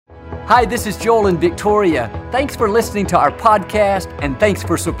Hi, this is Joel and Victoria. Thanks for listening to our podcast, and thanks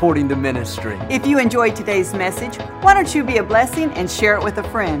for supporting the ministry. If you enjoyed today's message, why don't you be a blessing and share it with a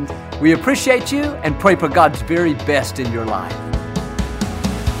friend? We appreciate you and pray for God's very best in your life.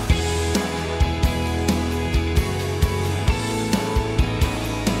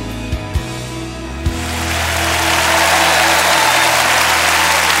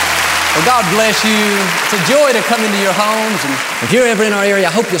 Well, God bless you. It's a joy to come into your homes. And if you're ever in our area, I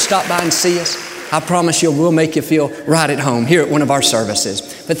hope you'll stop by and see us. I promise you, we'll make you feel right at home here at one of our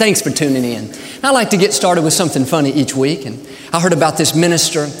services. But thanks for tuning in. I like to get started with something funny each week. And I heard about this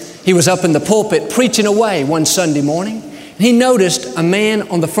minister. He was up in the pulpit preaching away one Sunday morning. And he noticed a man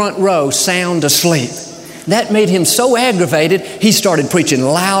on the front row sound asleep. That made him so aggravated, he started preaching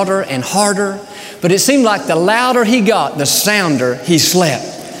louder and harder. But it seemed like the louder he got, the sounder he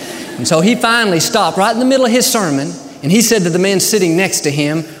slept. And so he finally stopped right in the middle of his sermon, and he said to the man sitting next to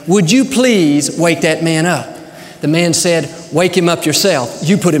him, "Would you please wake that man up?" The man said, "Wake him up yourself.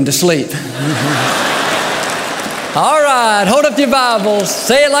 You put him to sleep." All right, hold up your Bibles.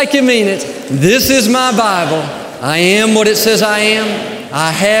 Say it like you mean it. This is my Bible. I am what it says I am. I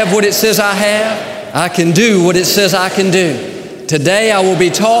have what it says I have. I can do what it says I can do. Today I will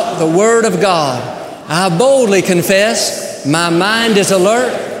be taught the Word of God. I boldly confess, my mind is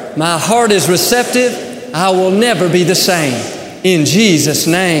alert. My heart is receptive. I will never be the same. In Jesus'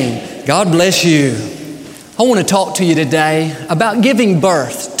 name, God bless you. I want to talk to you today about giving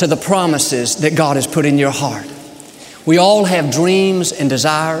birth to the promises that God has put in your heart. We all have dreams and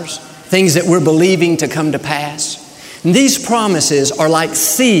desires, things that we're believing to come to pass. And these promises are like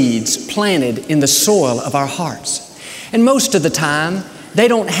seeds planted in the soil of our hearts. And most of the time, they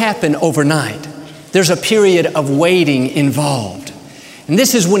don't happen overnight. There's a period of waiting involved. And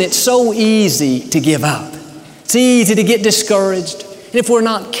this is when it's so easy to give up. It's easy to get discouraged. And if we're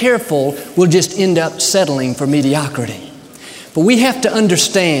not careful, we'll just end up settling for mediocrity. But we have to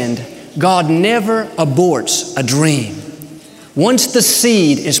understand, God never aborts a dream. Once the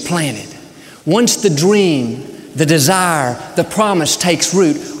seed is planted, once the dream, the desire, the promise takes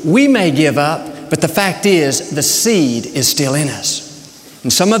root, we may give up, but the fact is, the seed is still in us.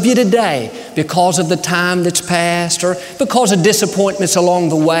 And some of you today, because of the time that's passed or because of disappointments along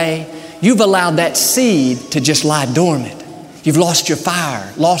the way, you've allowed that seed to just lie dormant. You've lost your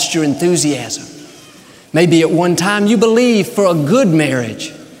fire, lost your enthusiasm. Maybe at one time you believed for a good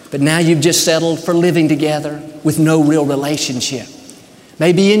marriage, but now you've just settled for living together with no real relationship.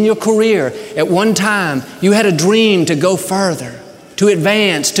 Maybe in your career, at one time you had a dream to go further, to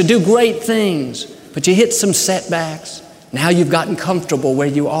advance, to do great things, but you hit some setbacks. Now you've gotten comfortable where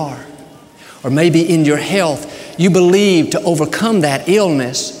you are. Or maybe in your health, you believed to overcome that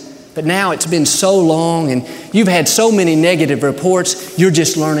illness, but now it's been so long and you've had so many negative reports, you're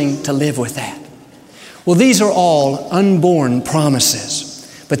just learning to live with that. Well, these are all unborn promises.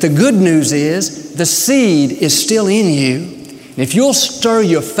 But the good news is the seed is still in you. And if you'll stir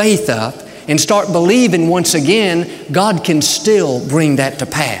your faith up and start believing once again, God can still bring that to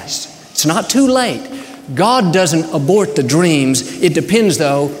pass. It's not too late. God doesn't abort the dreams. It depends,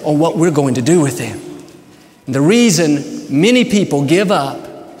 though, on what we're going to do with them. And the reason many people give up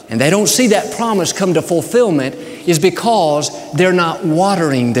and they don't see that promise come to fulfillment is because they're not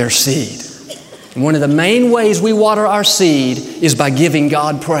watering their seed. And one of the main ways we water our seed is by giving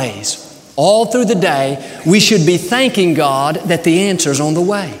God praise. All through the day, we should be thanking God that the answer's on the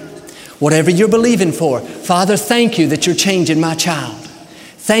way. Whatever you're believing for, Father, thank you that you're changing my child.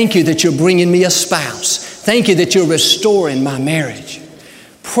 Thank you that you're bringing me a spouse. Thank you that you're restoring my marriage.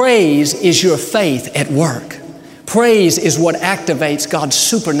 Praise is your faith at work. Praise is what activates God's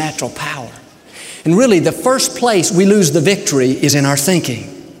supernatural power. And really, the first place we lose the victory is in our thinking.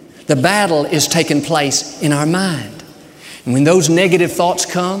 The battle is taking place in our mind. And when those negative thoughts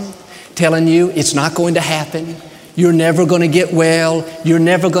come, telling you it's not going to happen, you're never going to get well, you're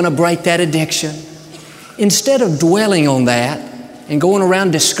never going to break that addiction, instead of dwelling on that, and going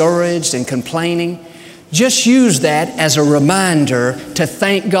around discouraged and complaining, just use that as a reminder to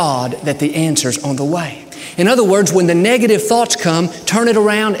thank God that the answer's on the way. In other words, when the negative thoughts come, turn it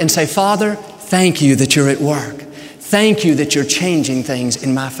around and say, Father, thank you that you're at work. Thank you that you're changing things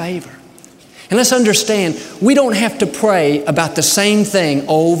in my favor. And let's understand, we don't have to pray about the same thing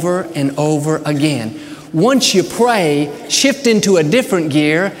over and over again. Once you pray, shift into a different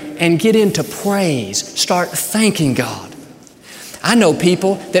gear and get into praise. Start thanking God. I know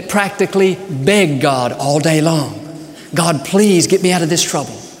people that practically beg God all day long. God, please get me out of this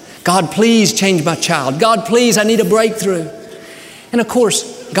trouble. God, please change my child. God, please, I need a breakthrough. And of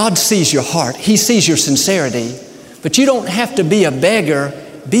course, God sees your heart. He sees your sincerity. But you don't have to be a beggar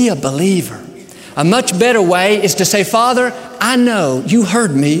be a believer. A much better way is to say, Father, I know you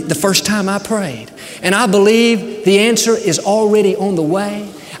heard me the first time I prayed, and I believe the answer is already on the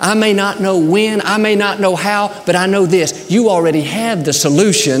way. I may not know when, I may not know how, but I know this, you already have the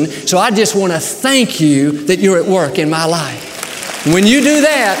solution, so I just want to thank you that you're at work in my life. When you do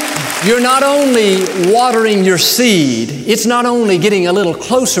that, you're not only watering your seed, it's not only getting a little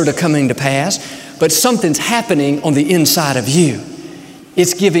closer to coming to pass, but something's happening on the inside of you.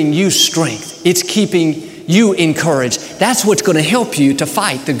 It's giving you strength. It's keeping you encouraged. That's what's going to help you to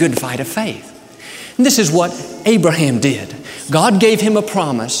fight the good fight of faith. And this is what Abraham did. God gave him a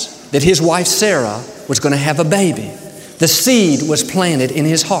promise that his wife Sarah was going to have a baby. The seed was planted in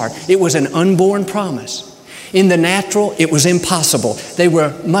his heart. It was an unborn promise. In the natural, it was impossible. They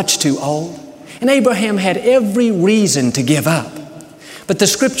were much too old. And Abraham had every reason to give up. But the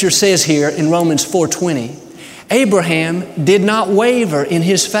scripture says here in Romans 4:20, Abraham did not waver in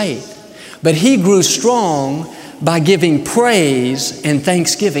his faith, but he grew strong by giving praise and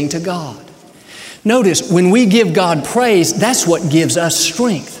thanksgiving to God. Notice, when we give God praise, that's what gives us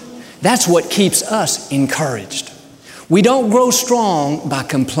strength. That's what keeps us encouraged. We don't grow strong by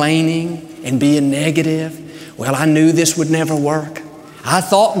complaining and being negative. Well, I knew this would never work. I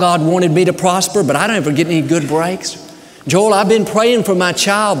thought God wanted me to prosper, but I don't ever get any good breaks. Joel, I've been praying for my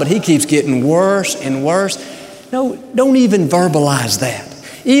child, but he keeps getting worse and worse. No, don't even verbalize that.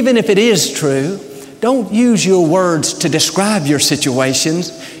 Even if it is true, don't use your words to describe your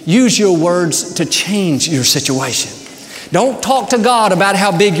situations. Use your words to change your situation. Don't talk to God about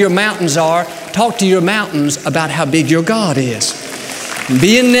how big your mountains are. Talk to your mountains about how big your God is.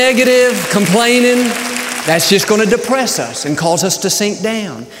 Being negative, complaining, that's just going to depress us and cause us to sink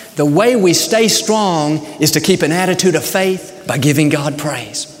down. The way we stay strong is to keep an attitude of faith by giving God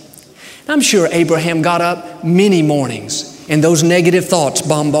praise. I'm sure Abraham got up many mornings and those negative thoughts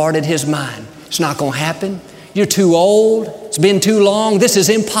bombarded his mind. It's not going to happen. You're too old. It's been too long. This is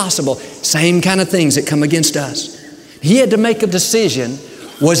impossible. Same kind of things that come against us. He had to make a decision.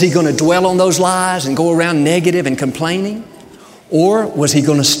 Was he going to dwell on those lies and go around negative and complaining? Or was he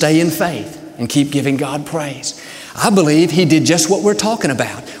going to stay in faith and keep giving God praise? I believe he did just what we're talking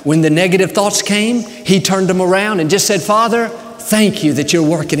about. When the negative thoughts came, he turned them around and just said, Father, thank you that you're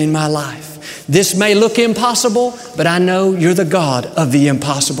working in my life. This may look impossible, but I know you're the God of the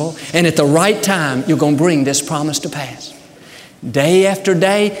impossible. And at the right time, you're going to bring this promise to pass. Day after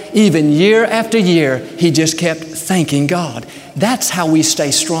day, even year after year, he just kept thanking God. That's how we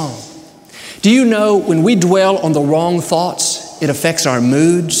stay strong. Do you know when we dwell on the wrong thoughts, it affects our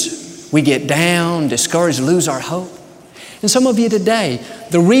moods? We get down, discouraged, lose our hope. And some of you today,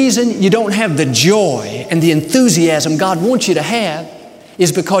 the reason you don't have the joy and the enthusiasm God wants you to have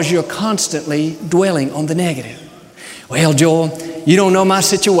is because you're constantly dwelling on the negative. Well, Joel, you don't know my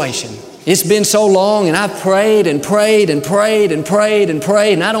situation. It's been so long and I've prayed and prayed and prayed and prayed and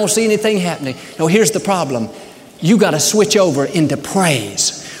prayed and I don't see anything happening. No, here's the problem. You got to switch over into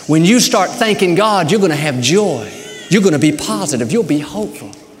praise. When you start thanking God, you're going to have joy. You're going to be positive. You'll be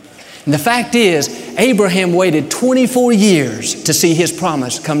hopeful. And the fact is, Abraham waited 24 years to see his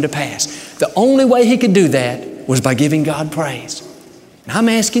promise come to pass. The only way he could do that was by giving God praise. And I'm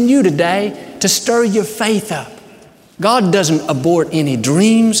asking you today to stir your faith up. God doesn't abort any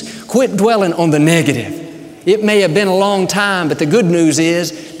dreams. Quit dwelling on the negative. It may have been a long time, but the good news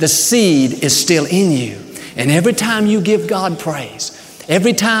is the seed is still in you. And every time you give God praise,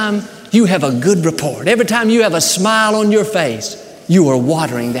 every time you have a good report, every time you have a smile on your face, you are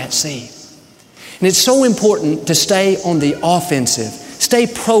watering that seed. And it's so important to stay on the offensive, stay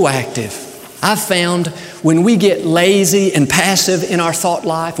proactive. I've found when we get lazy and passive in our thought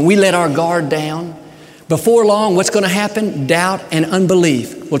life, and we let our guard down, before long, what's going to happen? Doubt and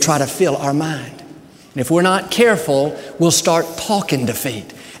unbelief will try to fill our mind. And if we're not careful, we'll start talking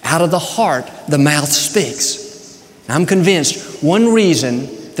defeat. Out of the heart, the mouth speaks. And I'm convinced one reason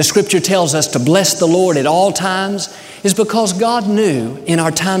the Scripture tells us to bless the Lord at all times is because God knew in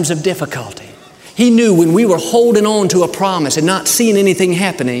our times of difficulty. He knew when we were holding on to a promise and not seeing anything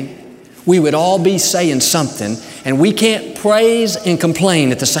happening, we would all be saying something, and we can't praise and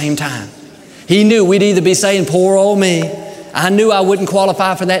complain at the same time. He knew we'd either be saying, poor old me, I knew I wouldn't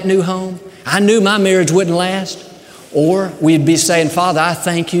qualify for that new home, I knew my marriage wouldn't last, or we'd be saying, Father, I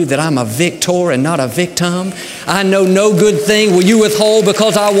thank you that I'm a victor and not a victim. I know no good thing will you withhold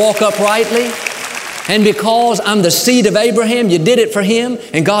because I walk uprightly. And because I'm the seed of Abraham, you did it for him.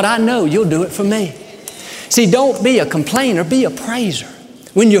 And God, I know you'll do it for me. See, don't be a complainer, be a praiser.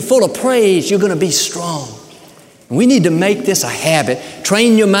 When you're full of praise, you're going to be strong. And we need to make this a habit.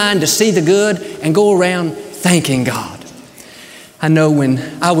 Train your mind to see the good and go around thanking God. I know when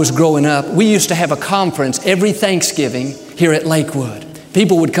I was growing up, we used to have a conference every Thanksgiving here at Lakewood.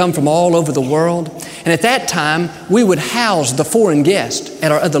 People would come from all over the world. And at that time, we would house the foreign guests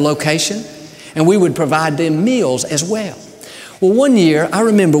at our other location, and we would provide them meals as well. Well, one year, I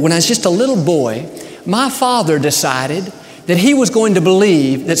remember when I was just a little boy, my father decided that he was going to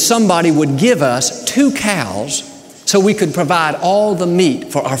believe that somebody would give us 2 cows so we could provide all the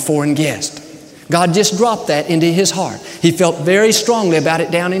meat for our foreign guest. God just dropped that into his heart. He felt very strongly about it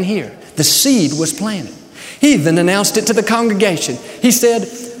down in here. The seed was planted. He even announced it to the congregation. He said,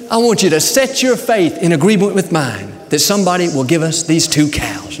 I want you to set your faith in agreement with mine that somebody will give us these 2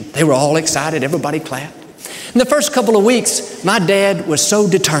 cows. They were all excited. Everybody clapped. In the first couple of weeks, my dad was so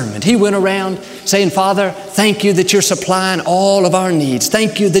determined. He went around saying, Father, thank you that you're supplying all of our needs.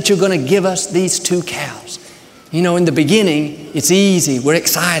 Thank you that you're going to give us these 2 cows. You know, in the beginning, it's easy. We're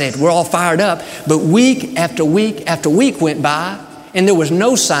excited. We're all fired up. But week after week after week went by, and there was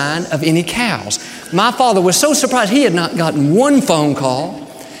no sign of any cows. My father was so surprised. He had not gotten one phone call,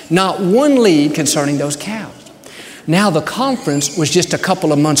 not one lead concerning those cows. Now the conference was just a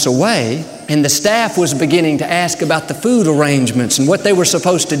couple of months away, and the staff was beginning to ask about the food arrangements and what they were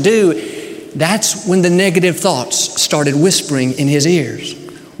supposed to do. That's when the negative thoughts started whispering in his ears.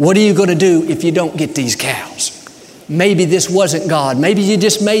 What are you going to do if you don't get these cows? Maybe this wasn't God. Maybe you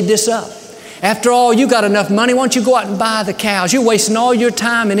just made this up. After all, you got enough money. Why don't you go out and buy the cows? You're wasting all your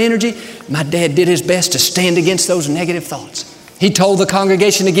time and energy. My dad did his best to stand against those negative thoughts. He told the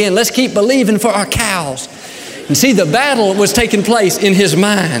congregation again, let's keep believing for our cows. And see, the battle was taking place in his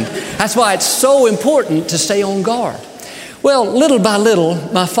mind. That's why it's so important to stay on guard. Well, little by little,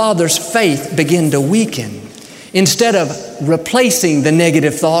 my father's faith began to weaken. Instead of replacing the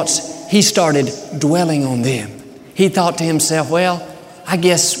negative thoughts, he started dwelling on them. He thought to himself, well, I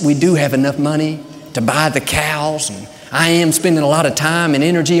guess we do have enough money to buy the cows, and I am spending a lot of time and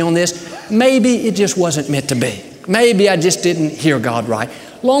energy on this. Maybe it just wasn't meant to be. Maybe I just didn't hear God right.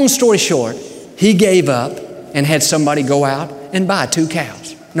 Long story short, he gave up and had somebody go out and buy 2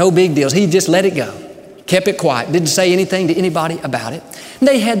 cows. No big deals. He just let it go. Kept it quiet. Didn't say anything to anybody about it. And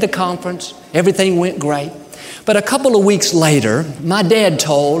they had the conference. Everything went great. But a couple of weeks later, my dad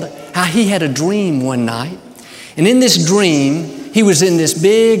told how he had a dream one night. And in this dream, he was in this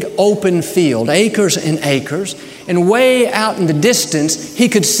big open field, acres and acres. And way out in the distance, he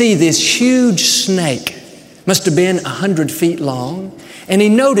could see this huge snake. Must have been 100 feet long. And he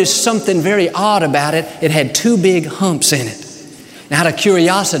noticed something very odd about it. It had 2 big humps in it. Now, out of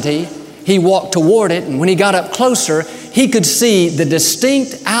curiosity, he walked toward it. And when he got up closer, he could see the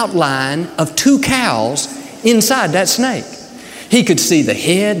distinct outline of 2 cows inside that snake. He could see the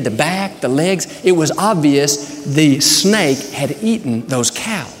head, the back, the legs. It was obvious the snake had eaten those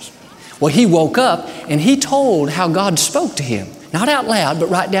cows. Well, he woke up and he told how God spoke to him. Not out loud, but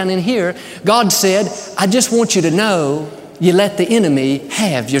right down in here. God said, I just want you to know you let the enemy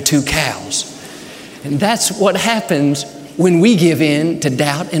have your 2 cows. And that's what happens when we give in to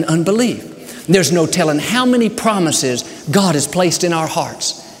doubt and unbelief. There's no telling how many promises God has placed in our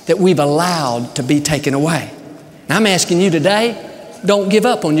hearts that we've allowed to be taken away. And I'm asking you today, don't give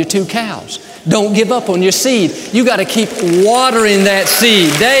up on your 2 cows. Don't give up on your seed. You got to keep watering that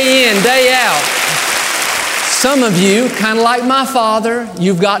seed day in, day out. Some of you, kind of like my father,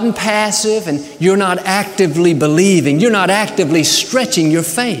 you've gotten passive and you're not actively believing. You're not actively stretching your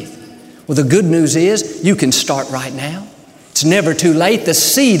faith. Well, the good news is you can start right now. It's never too late. The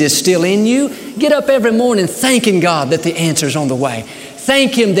seed is still in you. Get up every morning thanking God that the answer's on the way.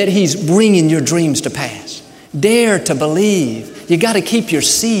 Thank Him that He's bringing your dreams to pass. Dare to believe. You got to keep your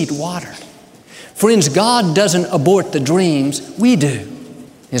seed watered. Friends, God doesn't abort the dreams. We do.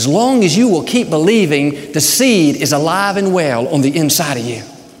 As long as you will keep believing, the seed is alive and well on the inside of you.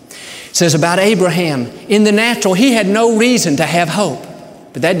 It says about Abraham, in the natural, he had no reason to have hope.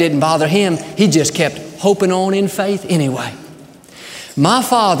 But that didn't bother him. He just kept hoping on in faith anyway. My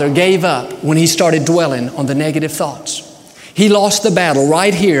father gave up when he started dwelling on the negative thoughts. He lost the battle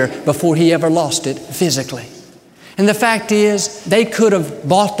right here before he ever lost it physically. And the fact is, they could have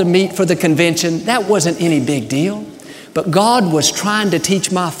bought the meat for the convention. That wasn't any big deal. But God was trying to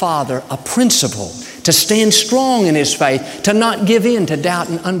teach my father a principle to stand strong in his faith, to not give in to doubt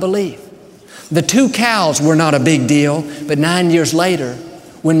and unbelief. The 2 cows were not a big deal, but 9 years later,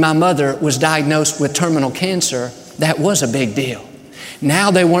 when my mother was diagnosed with terminal cancer, that was a big deal.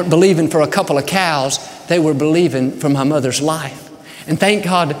 Now they weren't believing for a couple of cows, they were believing for my mother's life. And thank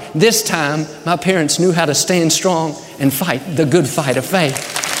God, this time, my parents knew how to stand strong and fight the good fight of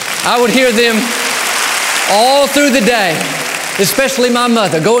faith. I would hear them all through the day, especially my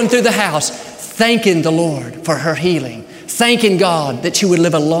mother, going through the house, thanking the Lord for her healing, thanking God that she would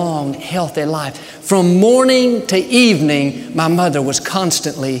live a long, healthy life. From morning to evening, my mother was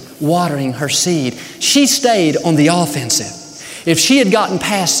constantly watering her seed. She stayed on the offensive. If she had gotten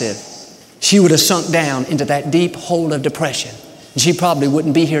passive, she would have sunk down into that deep hole of depression. And she probably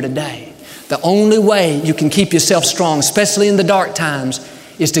wouldn't be here today. The only way you can keep yourself strong, especially in the dark times,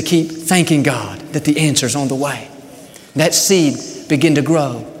 is to keep thanking God that the answer's on the way. That seed began to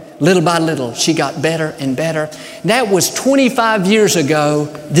grow. Little by little, she got better and better. That was 25 years ago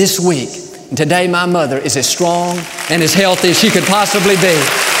this week. And today my mother is as strong and as healthy as she could possibly be.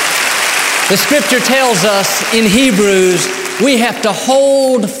 The Scripture tells us in Hebrews, we have to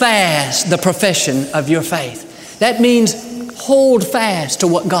hold fast the profession of your faith. That means hold fast to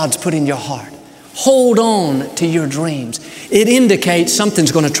what God's put in your heart. Hold on to your dreams. It indicates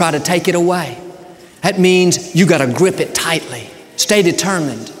something's going to try to take it away. That means you got to grip it tightly. Stay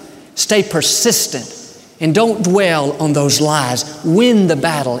determined. Stay persistent. And don't dwell on those lies. Win the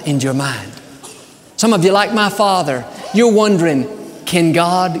battle in your mind. Some of you, like my father, you're wondering, can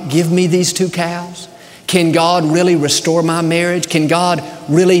God give me these 2 cows? Can God really restore my marriage? Can God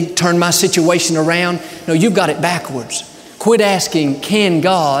really turn my situation around? No, you've got it backwards. Quit asking, can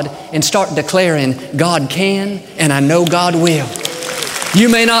God, and start declaring, God can, and I know God will. You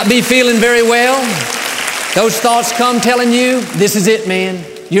may not be feeling very well. Those thoughts come telling you, this is it, man.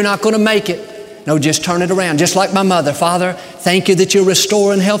 You're not going to make it. No, just turn it around. Just like my mother. Father, thank you that you're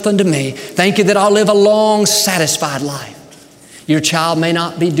restoring health unto me. Thank you that I'll live a long, satisfied life. Your child may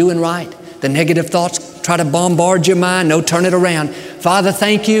not be doing right. The negative thoughts try to bombard your mind. No, turn it around. Father,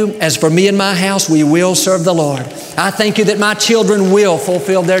 thank you. As for me and my house, we will serve the Lord. I thank you that my children will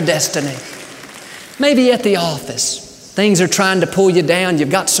fulfill their destiny. Maybe at the office, things are trying to pull you down.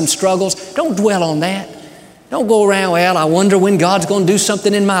 You've got some struggles. Don't dwell on that. Don't go around, well, I wonder when God's going to do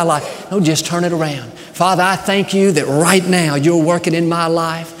something in my life. No, just turn it around. Father, I thank you that right now you're working in my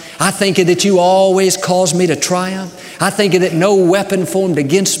life. I thank you that you always cause me to triumph. I thank you that no weapon formed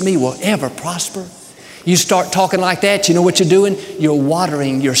against me will ever prosper. You start talking like that, you know what you're doing? You're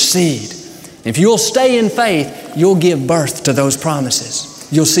watering your seed. If you'll stay in faith, you'll give birth to those promises.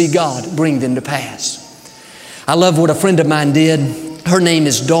 You'll see God bring them to pass. I love what a friend of mine did. Her name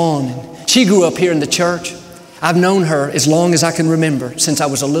is Dawn. She grew up here in the church. I've known her as long as I can remember, since I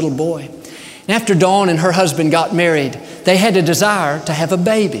was a little boy. And after Dawn and her husband got married, they had a desire to have a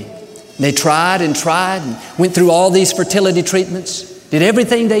baby. They tried and went through all these fertility treatments, did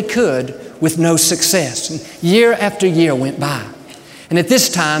everything they could with no success. And year after year went by. And at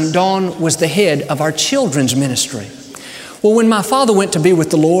this time, Dawn was the head of our children's ministry. Well, when my father went to be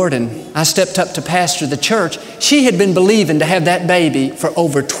with the Lord and I stepped up to pastor the church, she had been believing to have that baby for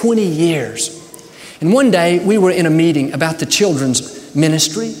over 20 years. And one day we were in a meeting about the children's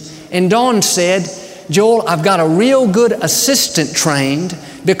ministry, and Dawn said, Joel, I've got a real good assistant trained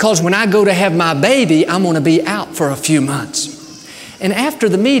because when I go to have my baby, I'm going to be out for a few months. And after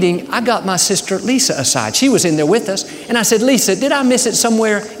the meeting, I got my sister Lisa aside. She was in there with us. And I said, Lisa, did I miss it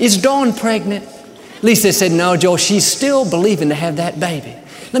somewhere? Is Dawn pregnant? Lisa said, no, Joel, she's still believing to have that baby.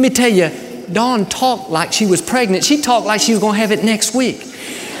 Let me tell you, Dawn talked like she was pregnant. She talked like she was going to have it next week.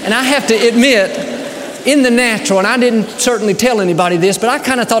 And I have to admit, in the natural, and I didn't certainly tell anybody this, but I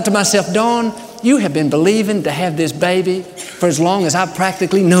kind of thought to myself, Dawn, you have been believing to have this baby for as long as I've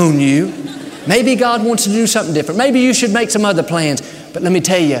practically known you. Maybe God wants to do something different. Maybe you should make some other plans. But let me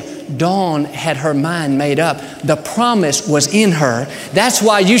tell you, Dawn had her mind made up. The promise was in her. That's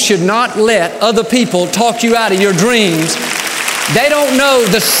why you should not let other people talk you out of your dreams. They don't know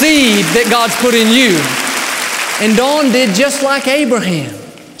the seed that God's put in you. And Dawn did just like Abraham.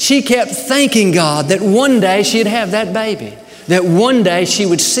 She kept thanking God that one day she'd have that baby, that one day she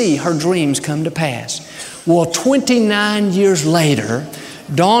would see her dreams come to pass. Well, 29 years later,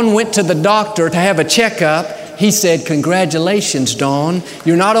 Dawn went to the doctor to have a checkup. He said, congratulations, Dawn.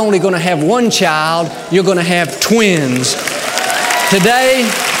 You're not only going to have one child, you're going to have twins. Today,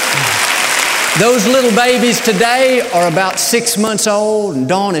 those little babies today are about 6 months old, and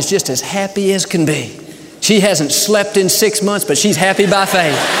Dawn is just as happy as can be. She hasn't slept in 6 months, but she's happy by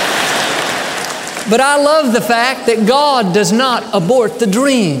faith. But I love the fact that God does not abort the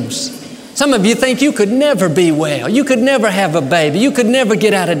dreams. Some of you think you could never be well. You could never have a baby. You could never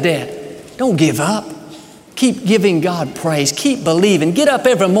get out of debt. Don't give up. Keep giving God praise. Keep believing. Get up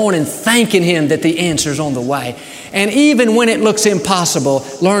every morning thanking Him that the answer's on the way. And even when it looks impossible,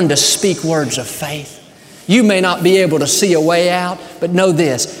 learn to speak words of faith. You may not be able to see a way out, but know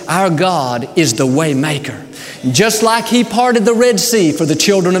this, our God is the way maker. Just like He parted the Red Sea for the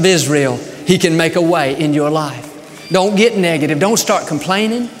children of Israel, He can make a way in your life. Don't get negative. Don't start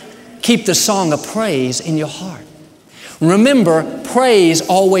complaining. Keep the song of praise in your heart. Remember, praise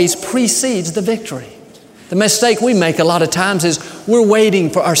always precedes the victory. The mistake we make a lot of times is we're waiting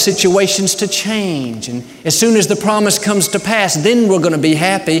for our situations to change. And as soon as the promise comes to pass, then we're going to be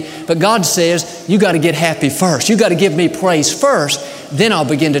happy. But God says, you got to get happy first. You got to give me praise first. Then I'll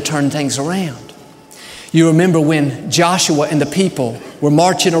begin to turn things around. You remember when Joshua and the people were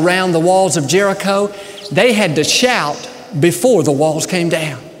marching around the walls of Jericho, they had to shout before the walls came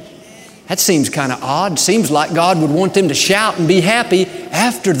down. That seems kind of odd. Seems like God would want them to shout and be happy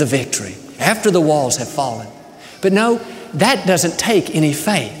after the victory, after the walls have fallen. But no, that doesn't take any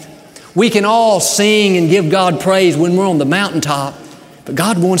faith. We can all sing and give God praise when we're on the mountaintop, but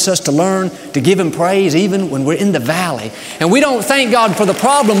God wants us to learn to give Him praise even when we're in the valley. And we don't thank God for the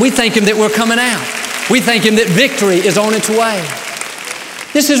problem, we thank Him that we're coming out. We thank Him that victory is on its way.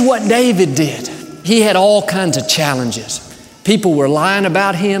 This is what David did. He had all kinds of challenges. People were lying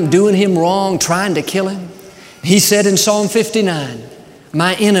about him, doing him wrong, trying to kill him. He said in Psalm 59,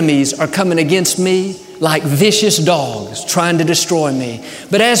 my enemies are coming against me like vicious dogs trying to destroy me.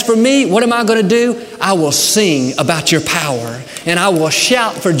 But as for me, what am I going to do? I will sing about your power and I will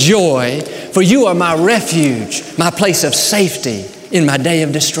shout for joy, for you are my refuge, my place of safety in my day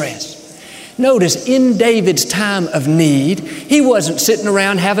of distress. Notice, in David's time of need, he wasn't sitting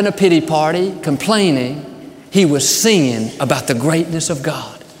around having a pity party, complaining. He was singing about the greatness of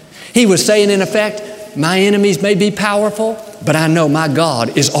God. He was saying, in effect, my enemies may be powerful, but I know my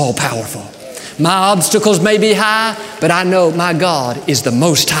God is all powerful. My obstacles may be high, but I know my God is the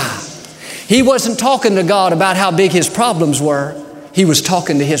Most High. He wasn't talking to God about how big his problems were. He was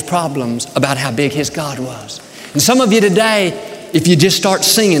talking to his problems about how big his God was. And some of you today, if you just start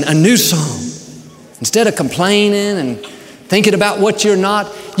singing a new song, instead of complaining and thinking about what you're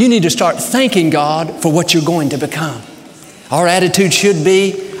not, you need to start thanking God for what you're going to become. Our attitude should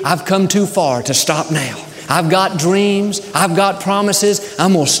be, I've come too far to stop now. I've got dreams. I've got promises.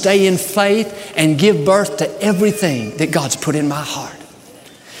 I'm going to stay in faith and give birth to everything that God's put in my heart.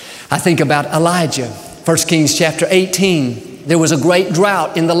 I think about Elijah. 1 Kings chapter 18. There was a great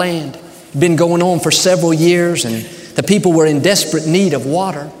drought in the land. Been going on for several years, and the people were in desperate need of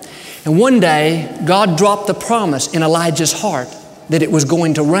water. And one day, God dropped the promise in Elijah's heart that it was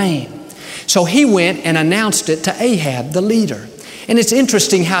going to rain. So he went and announced it to Ahab, the leader. And it's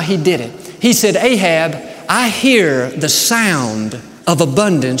interesting how he did it. He said, Ahab, I hear the sound of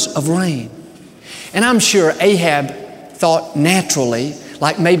abundance of rain. And I'm sure Ahab thought naturally,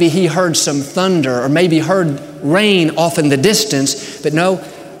 like maybe he heard some thunder or maybe heard rain off in the distance. But no,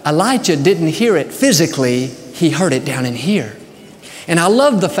 Elijah didn't hear it physically. He heard it down in here. And I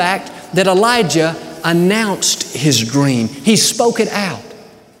love the fact that Elijah announced his dream. He spoke it out.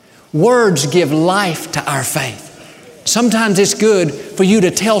 Words give life to our faith. Sometimes it's good for you to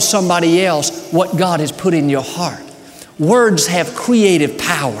tell somebody else what God has put in your heart. Words have creative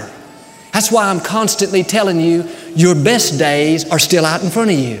power. That's why I'm constantly telling you your best days are still out in front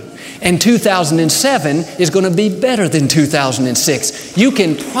of you. And 2007 is going to be better than 2006. You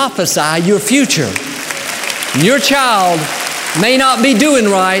can prophesy your future. Your child may not be doing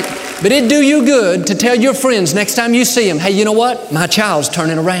right, but it'd do you good to tell your friends next time you see them, hey, you know what? My child's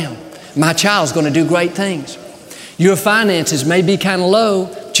turning around. My child's going to do great things. Your finances may be kind of low,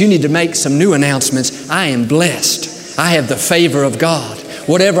 but you need to make some new announcements. I am blessed. I have the favor of God.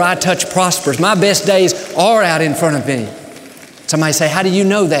 Whatever I touch prospers. My best days are out in front of me. Somebody say, how do you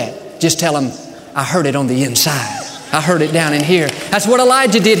know that? Just tell them, I heard it on the inside. I heard it down in here. That's what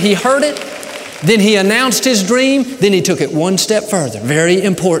Elijah did. He heard it. Then he announced his dream. Then he took it one step further. Very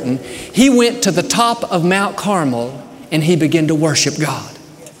important. He went to the top of Mount Carmel and he began to worship God.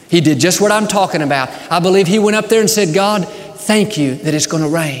 He did just what I'm talking about. I believe he went up there and said, God, thank you that it's going to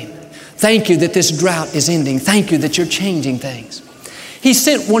rain. Thank you that this drought is ending. Thank you that you're changing things. He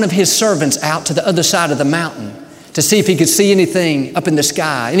sent one of his servants out to the other side of the mountain to see if he could see anything up in the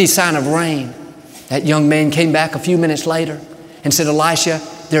sky, any sign of rain. That young man came back a few minutes later and said, Elisha,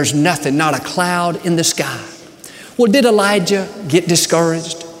 there's nothing, not a cloud in the sky. Well, did Elijah get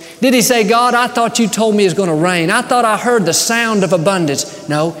discouraged? Did he say, God, I thought you told me it was going to rain. I thought I heard the sound of abundance.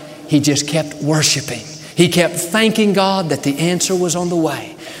 No, he just kept worshiping. He kept thanking God that the answer was on the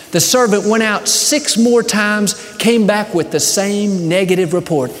way. The servant went out 6 more times, came back with the same negative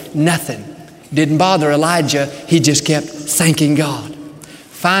report. Nothing. Didn't bother Elijah. He just kept thanking God.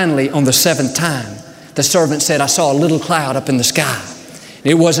 Finally, on the 7th time, the servant said, I saw a little cloud up in the sky.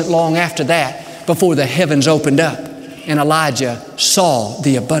 It wasn't long after that before the heavens opened up and Elijah saw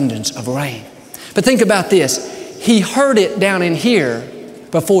the abundance of rain. But think about this. He heard it down in here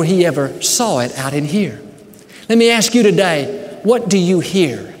before he ever saw it out in here. Let me ask you today, what do you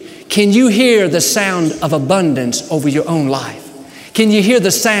hear? Can you hear the sound of abundance over your own life? Can you hear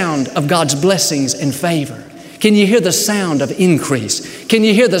the sound of God's blessings and favor? Can you hear the sound of increase? Can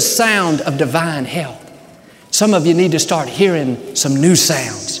you hear the sound of divine help? Some of you need to start hearing some new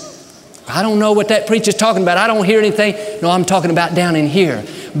sounds. I don't know what that preacher's talking about. I don't hear anything. No, I'm talking about down in here.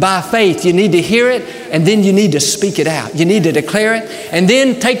 By faith, you need to hear it, and then you need to speak it out. You need to declare it, and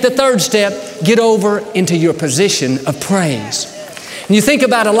then take the third step, get over into your position of praise. And you think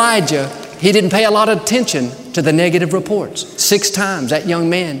about Elijah, he didn't pay a lot of attention to the negative reports. 6 times that young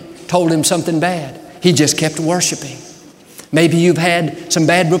man told him something bad. He just kept worshiping. Maybe you've had some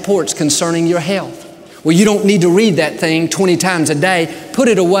bad reports concerning your health. Well, you don't need to read that thing 20 times a day. Put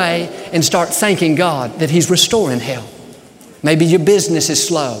it away and start thanking God that He's restoring health. Maybe your business is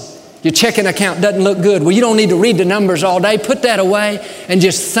slow. Your checking account doesn't look good. Well, you don't need to read the numbers all day. Put that away and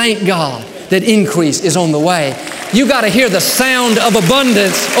just thank God that increase is on the way. You got to hear the sound of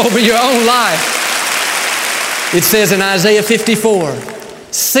abundance over your own life. It says in Isaiah 54,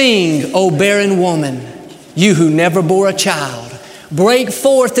 "Sing, O barren woman, you who never bore a child. Break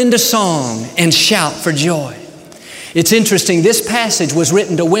forth into song and shout for joy." It's interesting, this passage was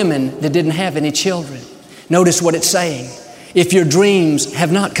written to women that didn't have any children. Notice what it's saying. If your dreams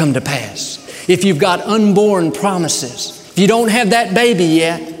have not come to pass, if you've got unborn promises, if you don't have that baby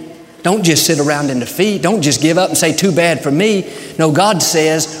yet, don't just sit around in defeat. Don't just give up and say, too bad for me. No, God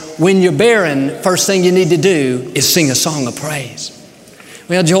says, when you're barren, first thing you need to do is sing a song of praise.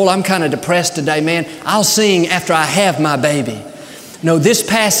 Well, Joel, I'm kind of depressed today, man. I'll sing after I have my baby. No, this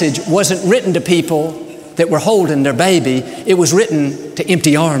passage wasn't written to people that were holding their baby. It was written to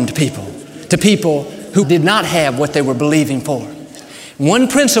empty-armed people, to people who did not have what they were believing for. One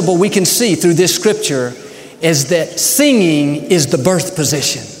principle we can see through this scripture is that singing is the birth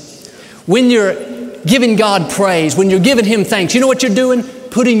position. When you're giving God praise, when you're giving Him thanks, you know what you're doing?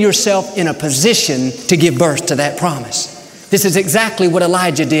 Putting yourself in a position to give birth to that promise. This is exactly what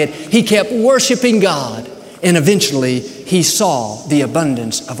Elijah did. He kept worshiping God, and eventually he saw the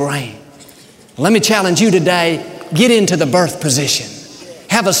abundance of rain. Let me challenge you today, get into the birth position.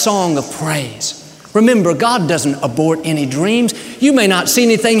 Have a song of praise. Remember, God doesn't abort any dreams. You may not see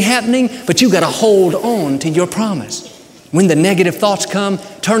anything happening, but you've got to hold on to your promise. When the negative thoughts come,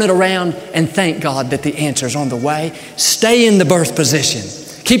 turn it around and thank God that the answer's on the way. Stay in the birth position.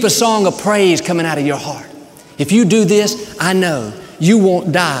 Keep a song of praise coming out of your heart. If you do this, I know you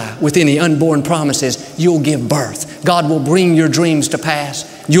won't die with any unborn promises. You'll give birth. God will bring your dreams to pass.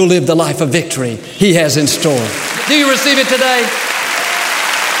 You'll live the life of victory He has in store. Do you receive it today?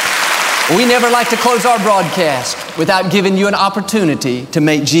 We never like to close our broadcast without giving you an opportunity to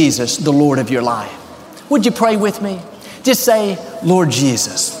make Jesus the Lord of your life. Would you pray with me? Just say, Lord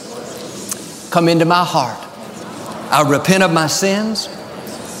Jesus, come into my heart. I repent of my sins.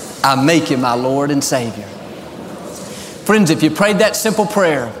 I make You my Lord and Savior. Friends, if you prayed that simple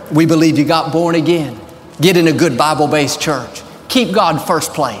prayer, we believe you got born again. Get in a good Bible-based church. Keep God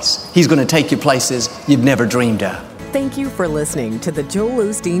first place. He's going to take you places you've never dreamed of. Thank you for listening to the Joel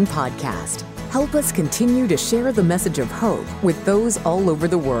Osteen Podcast. Help us continue to share the message of hope with those all over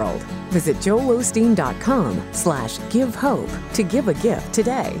the world. Visit joelosteen.com/give hope to give a gift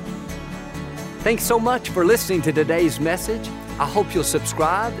today. Thanks so much for listening to today's message. I hope you'll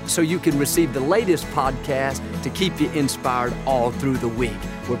subscribe so you can receive the latest podcast to keep you inspired all through the week.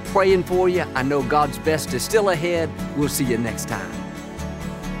 We're praying for you. I know God's best is still ahead. We'll see you next time.